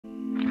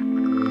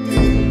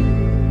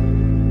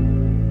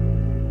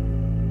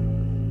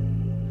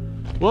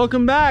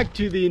Welcome back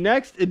to the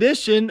next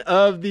edition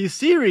of the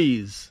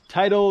series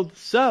titled,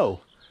 So,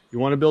 you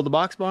want to build a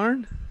box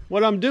barn?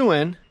 What I'm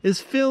doing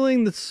is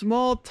filling the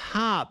small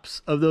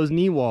tops of those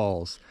knee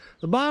walls.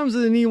 The bottoms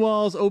of the knee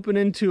walls open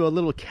into a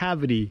little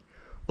cavity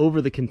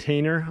over the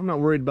container. I'm not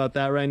worried about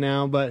that right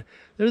now, but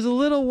there's a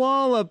little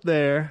wall up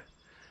there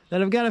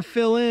that I've got to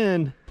fill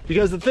in,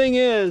 because the thing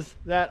is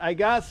that I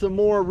got some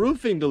more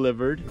roofing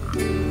delivered.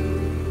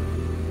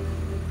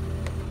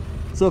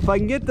 So if I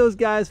can get those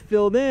guys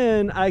filled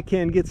in, I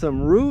can get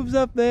some roofs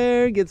up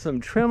there, get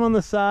some trim on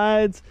the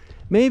sides,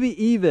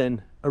 maybe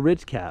even a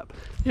ridge cap.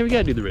 Yeah, we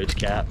gotta do the ridge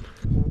cap.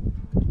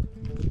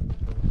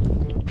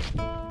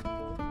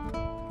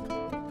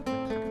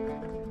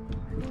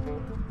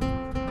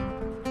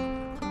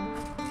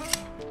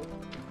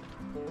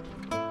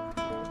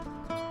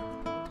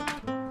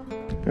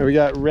 Here we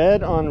got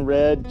red on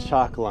red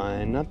chalk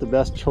line. Not the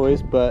best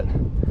choice, but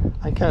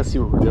I kind of see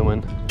what we're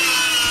doing.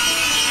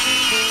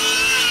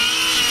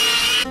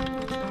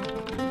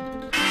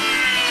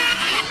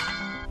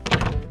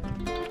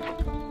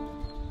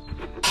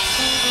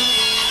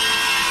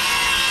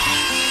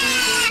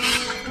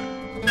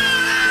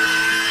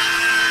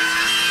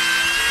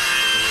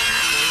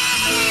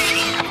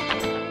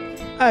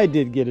 I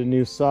did get a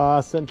new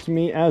saw sent to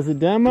me as a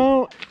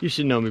demo. You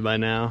should know me by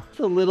now. It's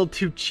a little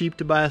too cheap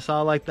to buy a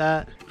saw like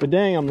that. But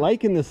dang, I'm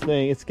liking this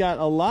thing. It's got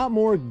a lot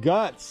more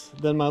guts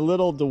than my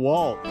little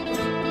DeWalt.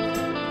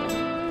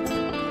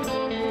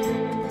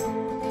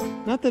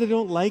 Not that I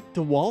don't like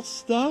DeWalt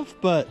stuff,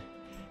 but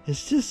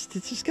it's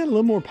just got a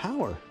little more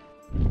power.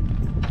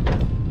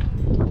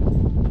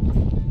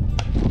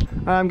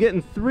 I'm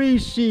getting 3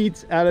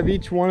 sheets out of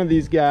each one of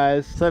these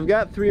guys. So I've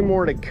got 3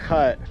 more to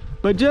cut.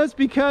 But just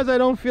because I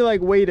don't feel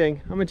like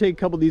waiting, I'm gonna take a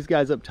couple of these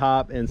guys up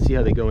top and see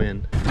how they go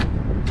in.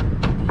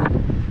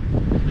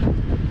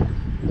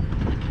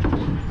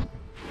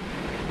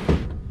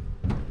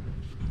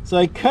 So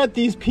I cut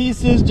these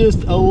pieces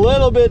just a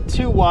little bit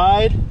too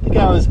wide. I think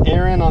I was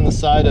erring on the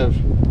side of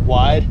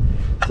wide.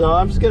 So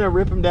I'm just gonna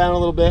rip them down a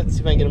little bit and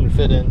see if I can get them to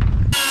fit in.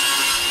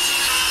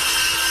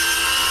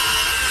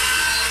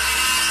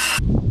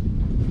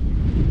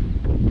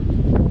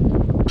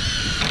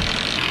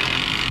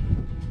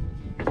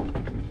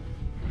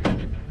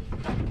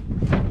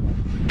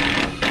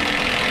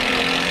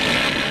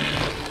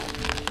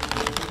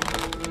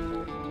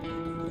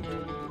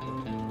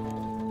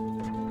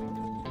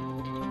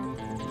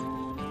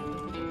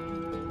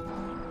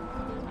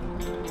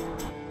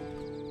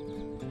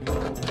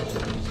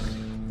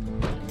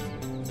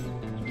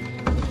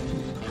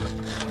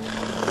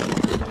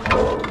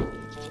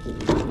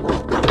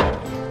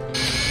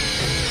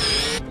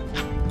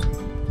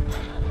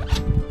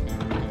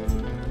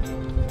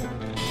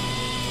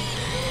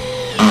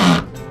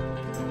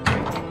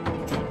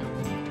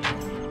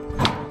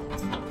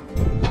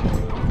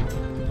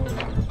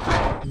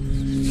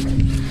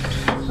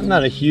 I'm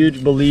not a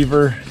huge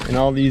believer in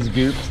all these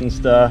goops and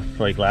stuff,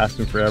 like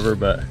lasting forever,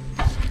 but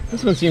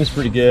this one seems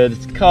pretty good.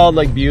 It's called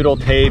like butyl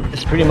tape.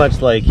 It's pretty much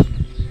like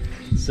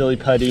silly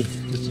putty,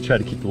 just to try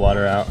to keep the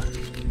water out.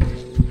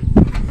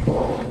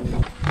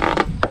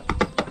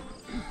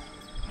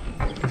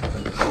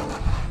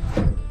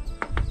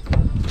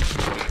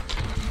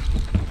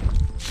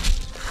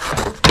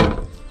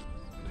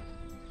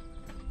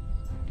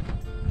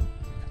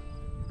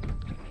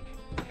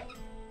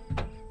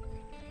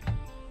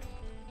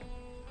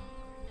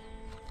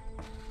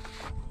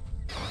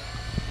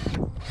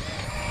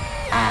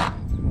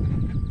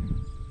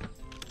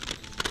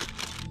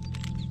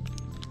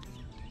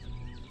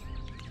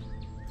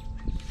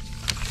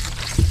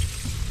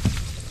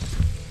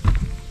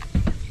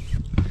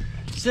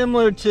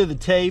 Similar to the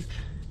tape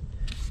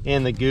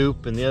and the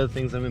goop and the other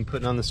things I've been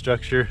putting on the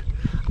structure,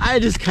 I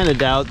just kind of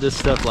doubt this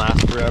stuff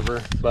lasts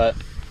forever, but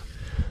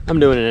I'm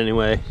doing it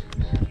anyway.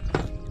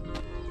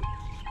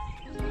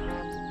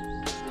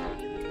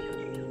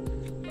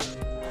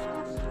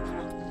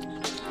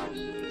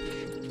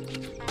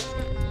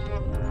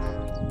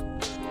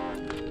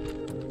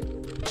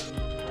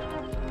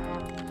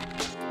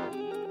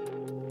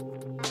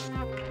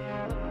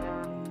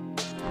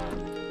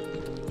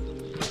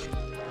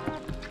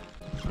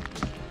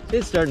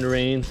 It's starting to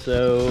rain,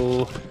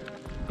 so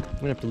I'm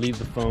gonna have to leave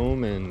the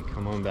foam and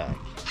come on back.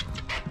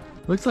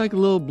 Looks like a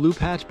little blue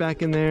patch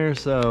back in there,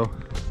 so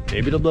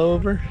maybe it'll blow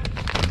over.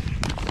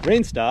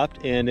 Rain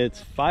stopped and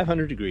it's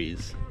 500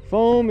 degrees.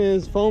 Foam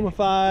is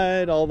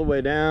foamified all the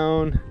way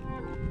down.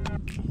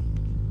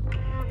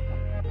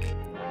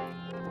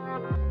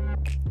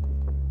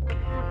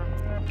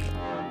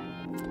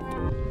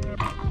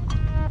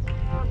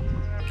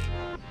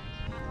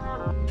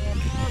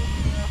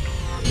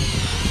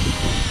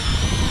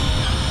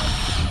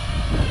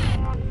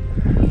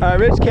 All right,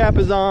 ridge cap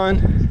is on.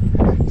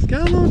 It's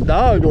got a little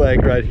dog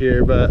leg right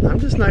here, but I'm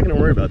just not gonna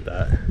worry about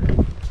that.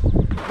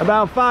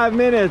 About 5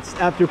 minutes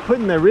after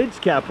putting the ridge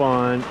cap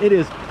on, it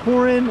is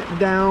pouring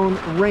down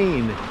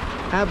rain.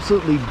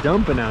 Absolutely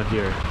dumping out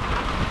here.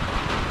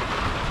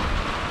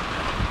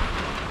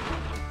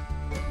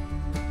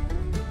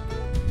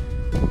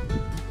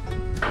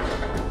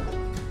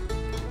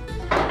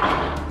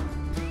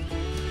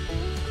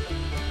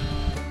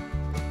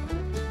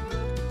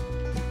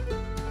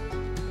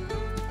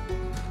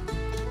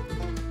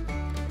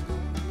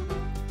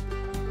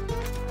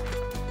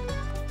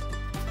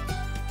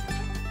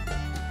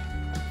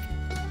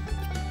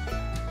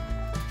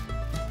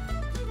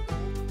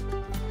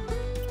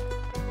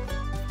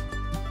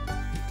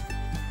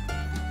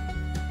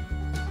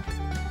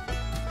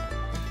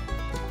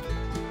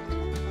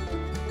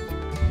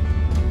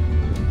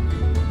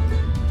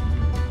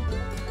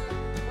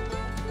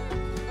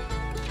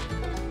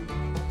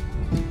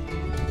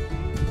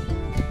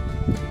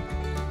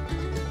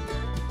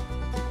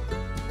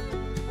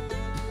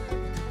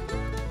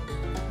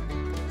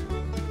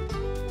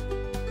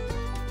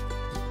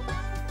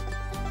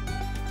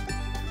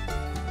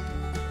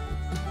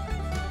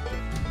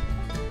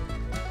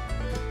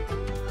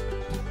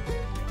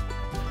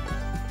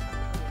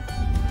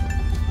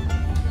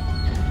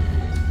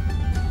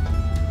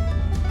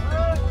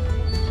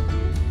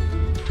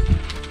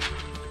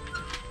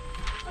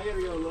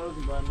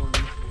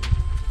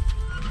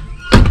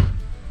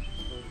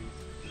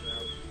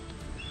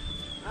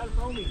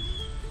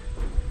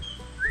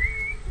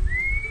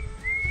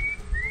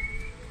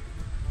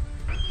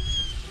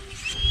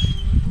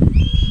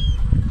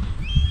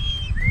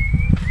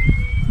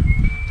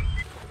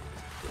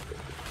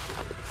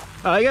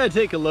 I gotta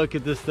take a look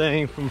at this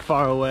thing from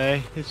far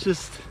away. It's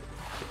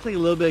like a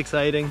little bit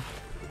exciting.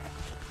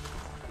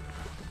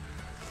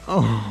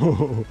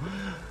 Oh,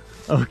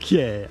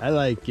 okay, I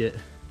like it.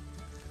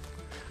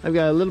 I've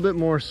got a little bit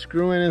more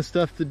screwing and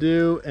stuff to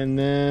do, and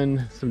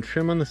then some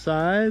trim on the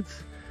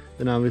sides.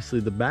 Then obviously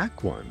the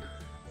back one,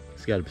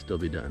 it's gotta still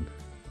be done.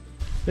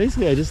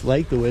 Basically, I just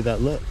like the way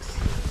that looks.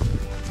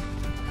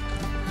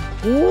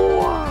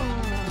 Whoa!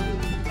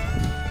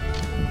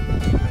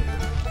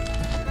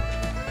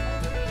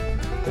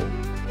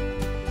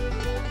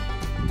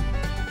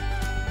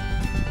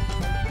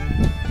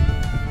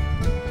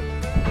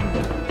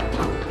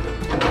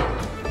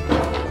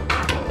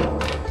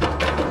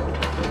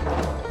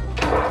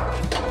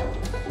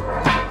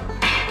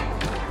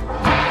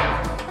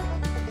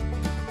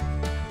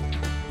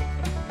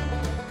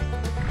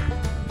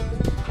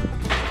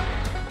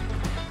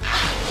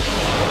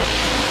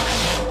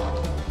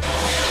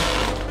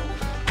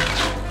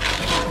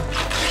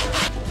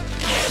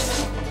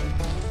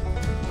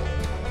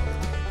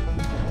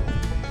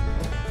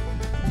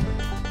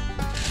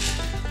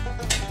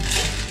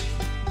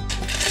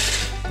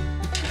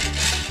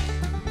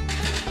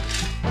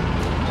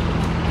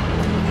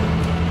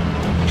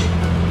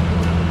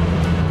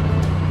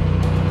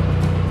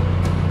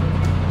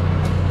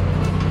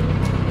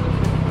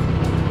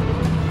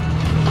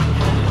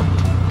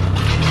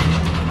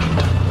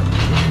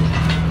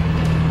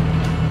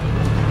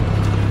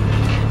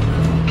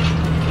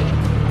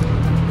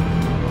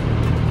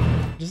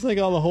 Just like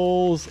all the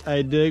holes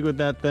I dig with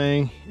that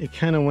thing, it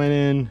kind of went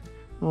in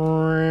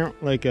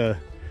like a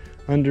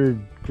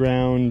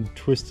underground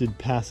twisted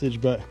passage,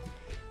 but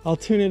I'll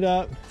tune it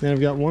up. Then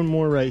I've got one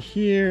more right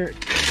here.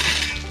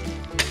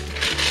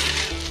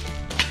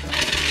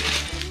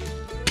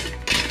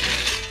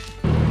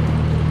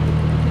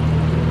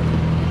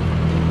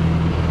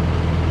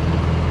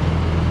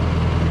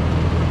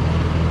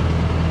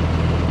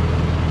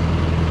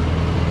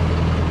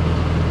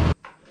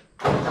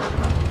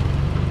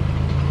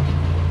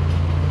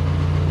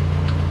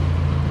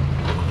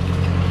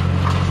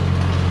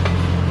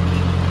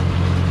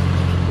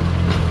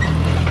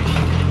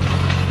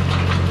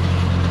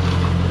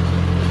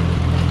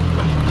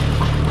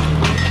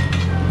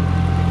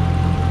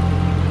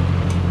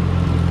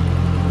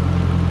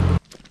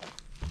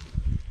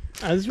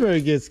 This is where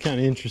it gets kind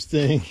of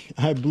interesting.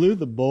 I blew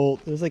the bolt.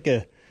 There's like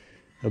a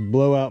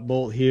blowout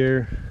bolt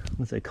here.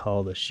 What's it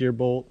called? A shear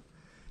bolt.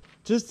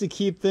 Just to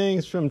keep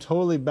things from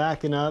totally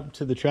backing up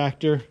to the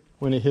tractor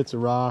when it hits a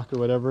rock or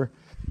whatever.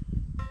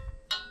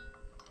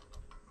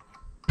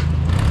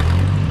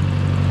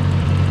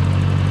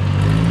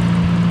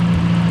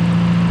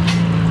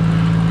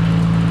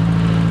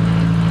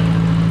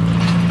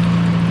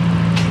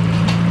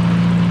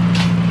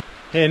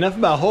 Hey, enough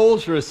about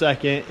holes for a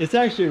second. It's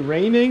actually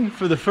raining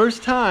for the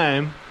first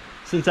time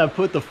since I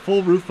put the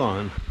full roof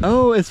on.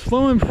 Oh, it's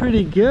flowing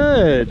pretty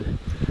good.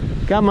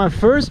 Got my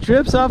first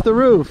drips off the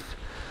roof.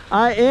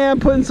 I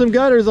am putting some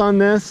gutters on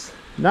this.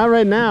 Not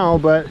right now,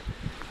 but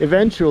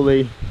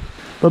eventually.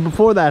 But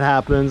before that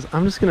happens,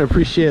 I'm just gonna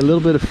appreciate a little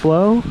bit of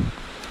flow.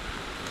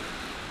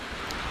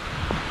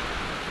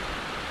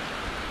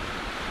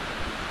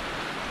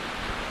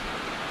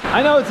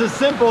 I know it's a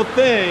simple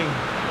thing,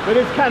 but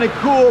it's kind of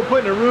cool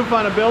putting a roof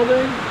on a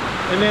building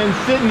and then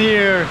sitting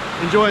here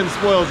enjoying the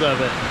spoils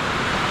of it.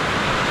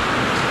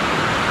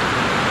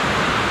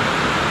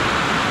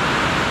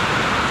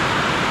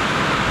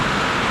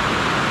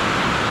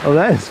 Oh,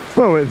 that is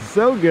flowing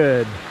so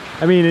good.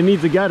 I mean, it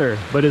needs a gutter,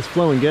 but it's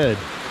flowing good.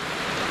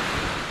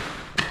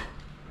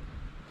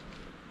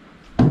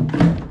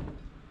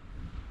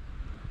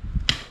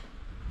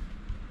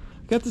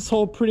 Got this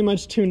hole pretty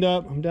much tuned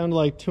up. I'm down to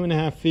like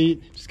 2.5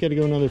 feet. Just got to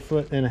go another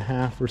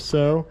 1.5 feet or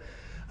so.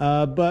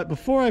 But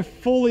before I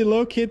fully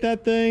locate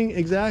that thing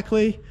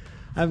exactly,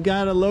 I've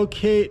got to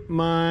locate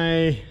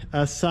my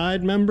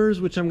side members,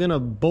 which I'm going to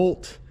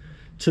bolt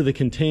to the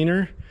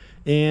container.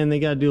 And they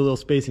got to do a little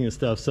spacing and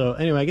stuff. So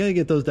anyway, I got to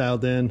get those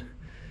dialed in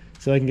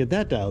so I can get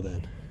that dialed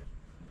in.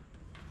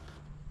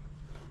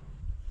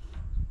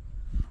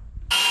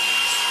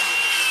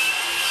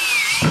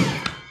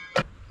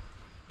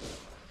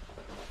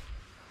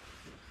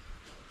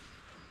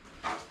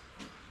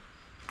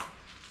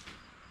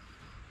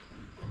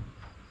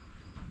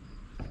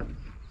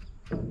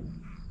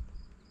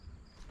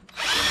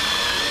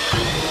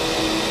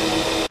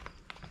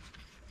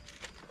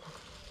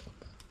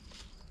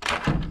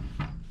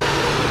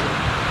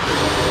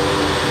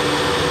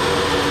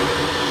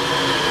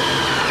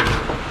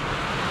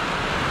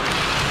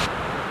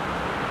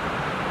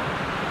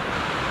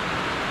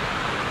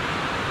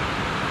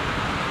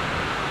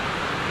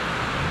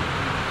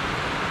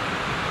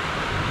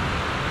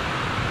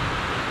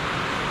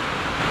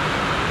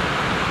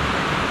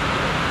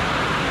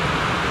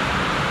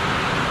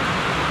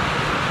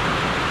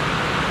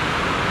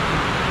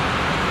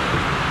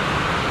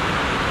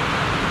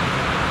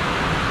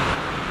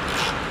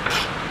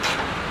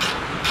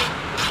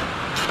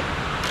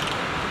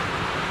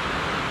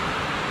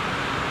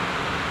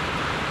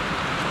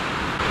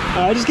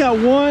 I just got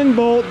one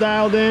bolt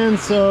dialed in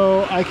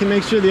so I can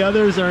make sure the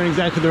others are in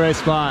exactly the right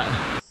spot.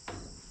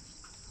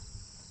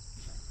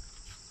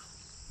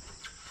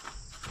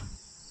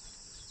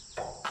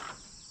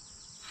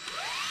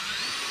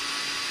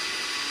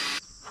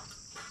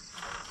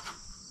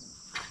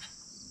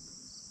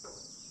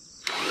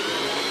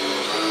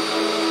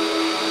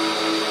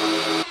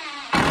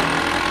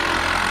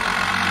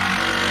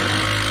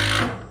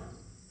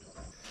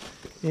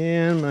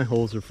 And my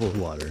holes are full of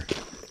water.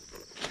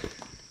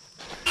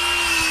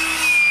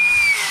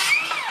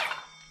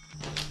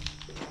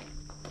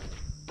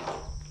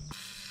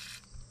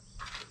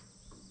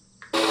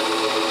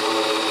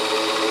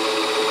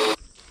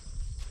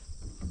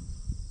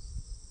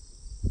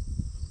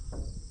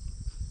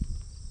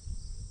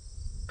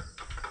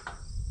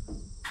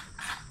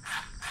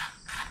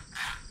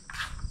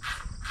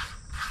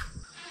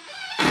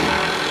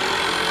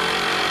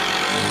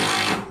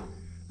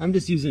 I'm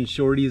just using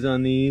shorties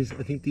on these.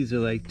 I think these are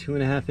like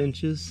 2.5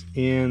 inches,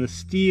 and the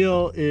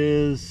steel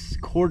is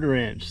 1/4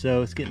 inch,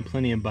 so it's getting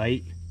plenty of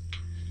bite.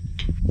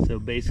 So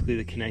basically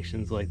the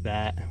connection's like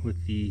that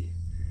with the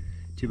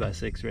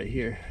 2x6 right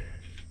here.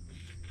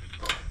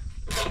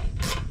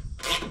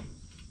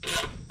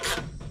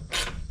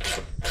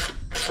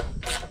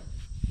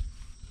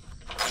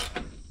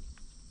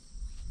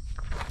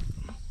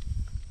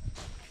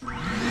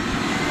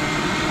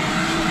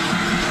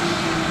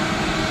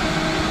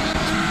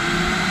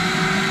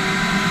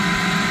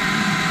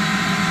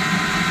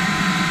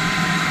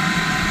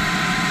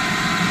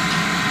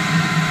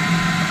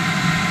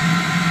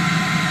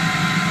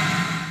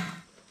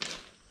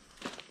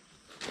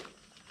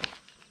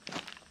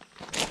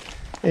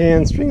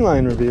 And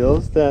Stringline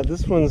reveals that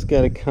this one's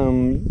got to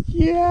come,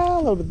 a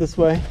little bit this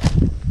way.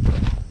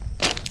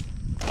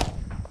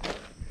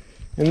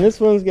 And this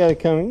one's got to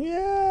come,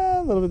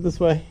 a little bit this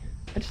way.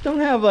 I just don't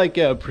have like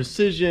a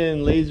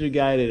precision laser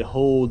guided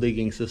hole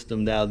digging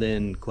system dialed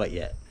in quite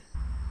yet.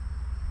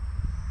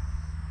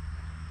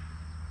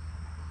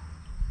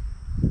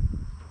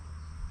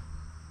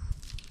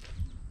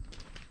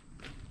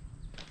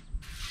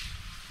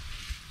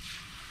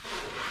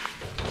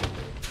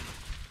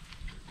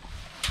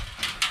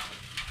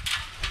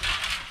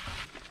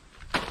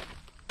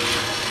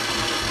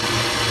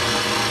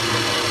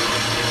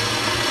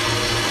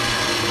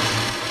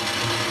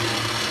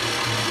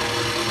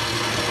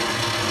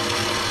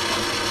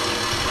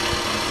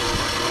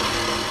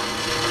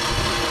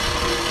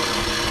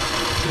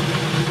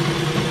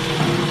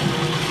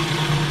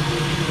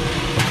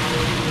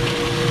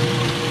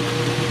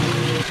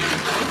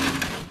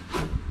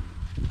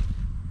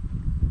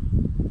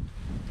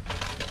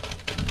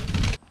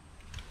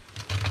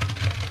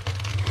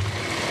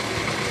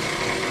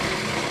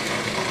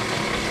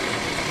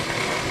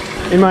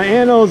 In my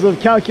annals of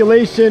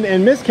calculation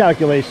and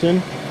miscalculation,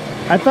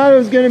 I thought it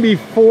was going to be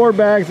 4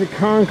 bags of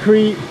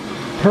concrete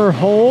per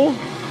hole.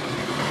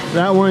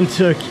 That one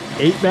took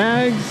 8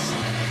 bags.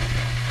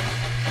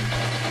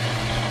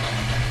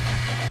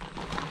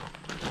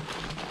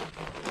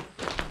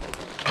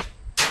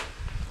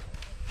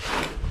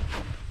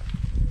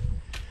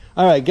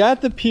 All right, got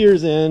the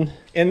piers in,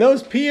 and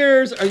those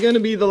piers are going to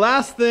be the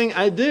last thing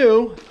I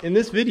do in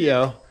this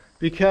video,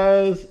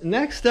 because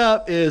next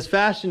up is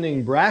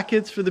fashioning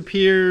brackets for the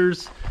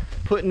piers,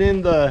 putting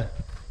in the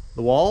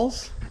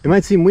walls. It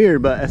might seem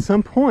weird, but at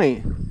some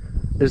point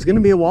there's going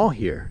to be a wall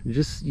here.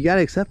 You got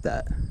to accept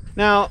that.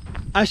 Now,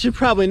 I should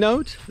probably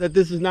note that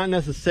this is not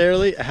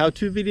necessarily a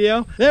how-to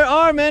video. There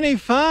are many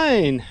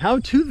fine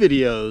how-to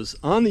videos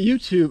on the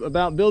YouTube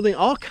about building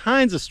all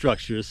kinds of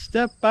structures,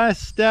 step by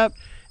step,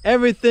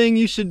 everything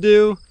you should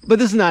do. But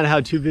this is not a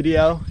how-to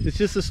video. It's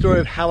just a story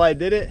of how I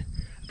did it.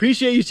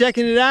 Appreciate you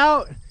checking it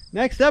out.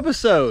 Next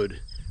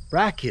episode,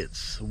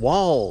 brackets,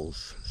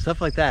 walls,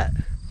 stuff like that.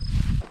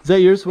 Is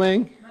that your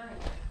swing?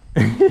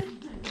 Mine.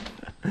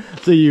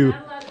 So you... I'm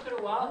not allowed to put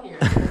a wall here.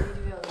 So I need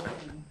to be able to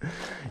swing.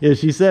 Yeah,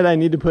 she said I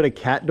need to put a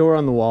cat door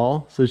on the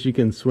wall so she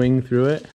can swing through it.